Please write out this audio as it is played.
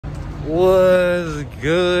What's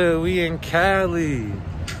good? We in Cali.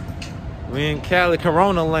 We in Cali,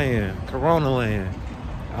 Corona land. I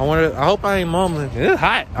hope I ain't mumbling. It's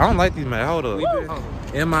hot. I don't like these, man. Hold up.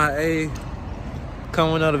 MIA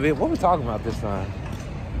coming another video. What we talking about this time?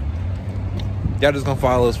 Y'all just gonna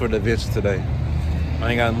follow us for the adventure today. I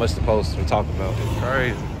ain't got much to post or talk about. It's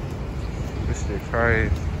crazy. This shit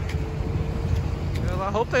crazy. Well, I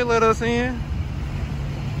hope they let us in.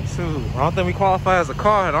 Shoot, I don't think we qualify as a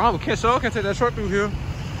car. I can't take that truck through here.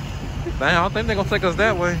 Dang, I don't think they're gonna take us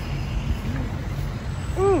that way.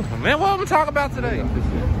 Ooh, man, what am I talking about today?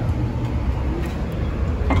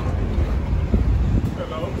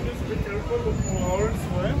 Hello, please be careful of flowers,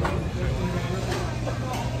 right?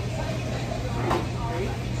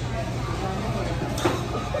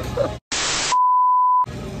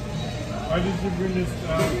 Why did you bring this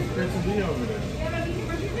quesadilla over there?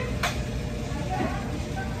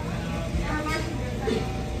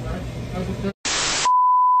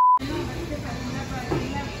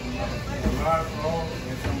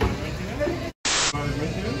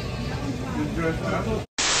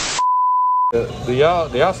 Do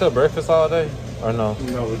y'all sell breakfast all day or no?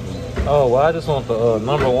 No, we don't. Oh, well, I just want the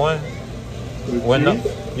number one. With no,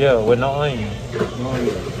 yeah, with no onion. No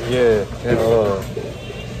onion. Yeah, and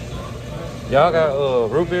y'all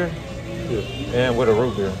got root beer? Yeah. And with a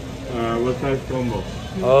root beer. What size combo?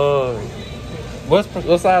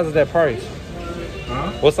 What size is that price?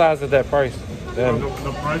 Huh? What size is that price?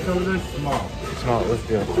 The price over there is small. Small. Let's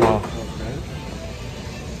do small. Okay.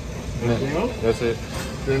 Anything else? That's it.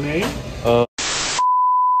 Your name?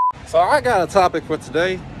 So I got a topic for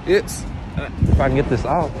today. It's, if I can get this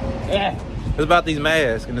off. Yeah. It's about these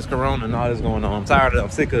masks and this corona and all this going on. I'm tired of it. I'm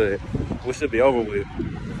sick of it. We should be over with.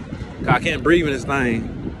 I can't breathe in this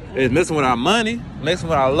thing. It's messing with our money, messing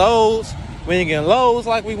with our loads. We ain't getting loads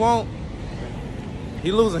like we want.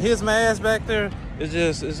 He losing his mask back there.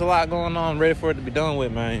 It's a lot going on. I'm ready for it to be done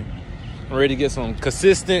with, man. I'm ready to get some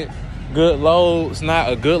consistent, good loads.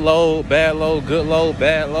 Not a good load, bad load, good load,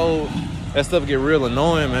 bad load. That stuff get real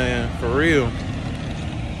annoying, man, for real.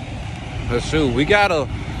 But shoot, we got a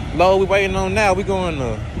load we waiting on now. We going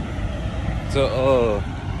to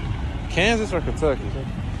Kansas or Kentucky?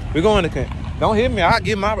 We going to don't hit me. I'll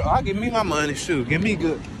give me my money. Shoot, give me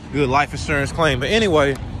good life insurance claim. But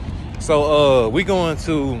anyway, so we going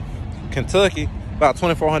to Kentucky, about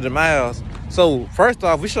 2,400 miles. So first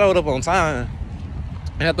off, we showed up on time.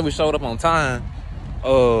 And after we showed up on time,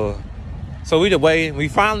 so we just waiting. We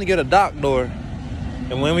finally get a dock door,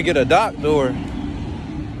 and when we get a dock door,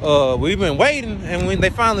 we've been waiting. And when they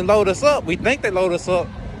finally load us up, we think they load us up.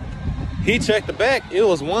 He checked the back. It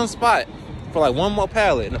was one spot for like one more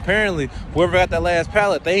pallet, and apparently whoever got that last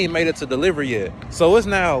pallet, they ain't made it to delivery yet. So it's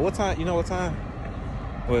now what time? You know what time?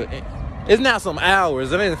 Well, it's now some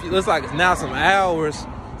hours. I mean, it looks like it's now some hours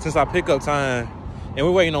since our pickup time. And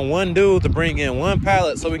we're waiting on one dude to bring in one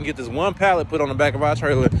pallet so we can get this one pallet put on the back of our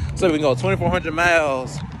trailer so we can go 2,400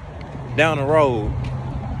 miles down the road.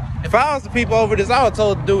 If I was the people over this, I would have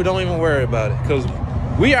told the dude, don't even worry about it. Because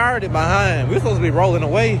we already behind. We're supposed to be rolling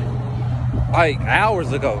away like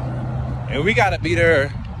hours ago. And we got to be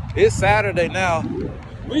there. It's Saturday now.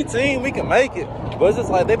 We team, we can make it. But it's just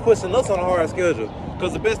like they pushing us on a hard schedule.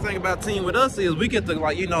 Because the best thing about team with us is we get to,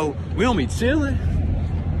 like, you know, we don't be chilling.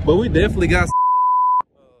 But we definitely got some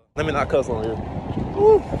let me not cuss on here.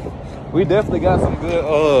 Woo. We definitely got some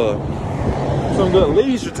good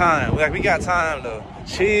leisure time. Like, we got time to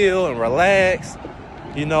chill and relax,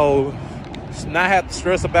 you know, not have to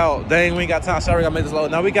stress about, dang, we ain't got time, sorry I made this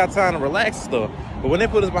load. Now we got time to relax and stuff. But when they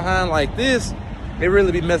put us behind like this, they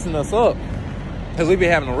really be messing us up because we be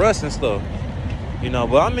having to rush and stuff, you know.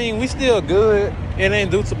 But I mean, we still good. It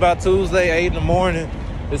ain't due to about Tuesday, 8 in the morning.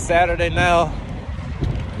 It's Saturday now.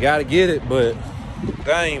 Gotta get it, but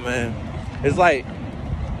dang, man, it's like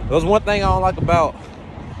there's one thing I don't like about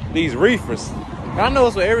these reefers. I know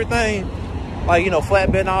it's with everything, like, you know,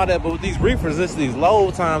 flatbed and all that, but with these reefers, it's these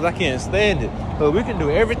load times, I can't stand it. But we can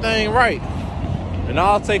do everything right, and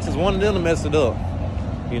all it takes is one of them to mess it up,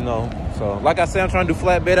 you know. So like I said, I'm trying to do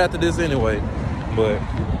flatbed after this anyway. But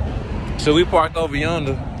so we parked over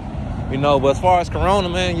yonder, you know. But as far as corona,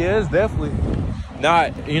 man, yeah, it's definitely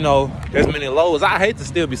not, you know, as many loads. I hate to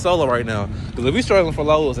still be solo right now, because if we struggling for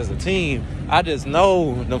loads as a team, I just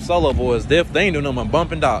know them solo boys, they ain't doing nothing but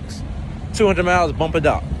bumping docks. 200 miles, bump a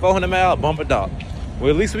dock. 400 miles, bump a dock.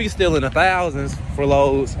 Well, at least we still in the thousands for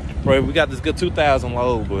loads. Right, we got this good 2,000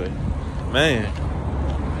 load, but man,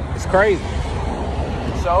 it's crazy.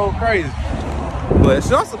 It's so crazy. But it's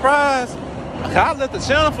no surprise, I left the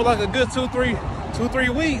channel for like a good two, three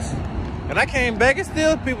weeks. And I came back, it's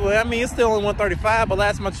still people, I mean, it's still only 135, but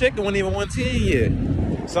last time I checked, it wasn't even 110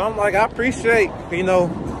 yet. So I'm like, I appreciate, you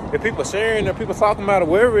know, if people sharing or people talking about it,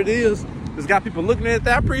 wherever it is, it's got people looking at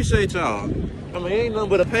that. I appreciate y'all. I mean, it ain't nothing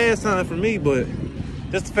but a pastime for me, but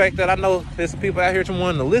just the fact that I know there's people out here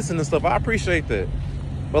wanting to listen and stuff, I appreciate that.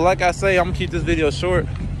 But like I say, I'm gonna keep this video short.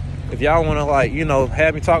 If y'all wanna, like, you know,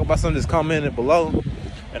 have me talk about something, just comment it below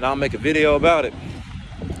and I'll make a video about it.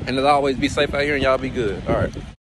 And as always, be safe out here and y'all be good. All right.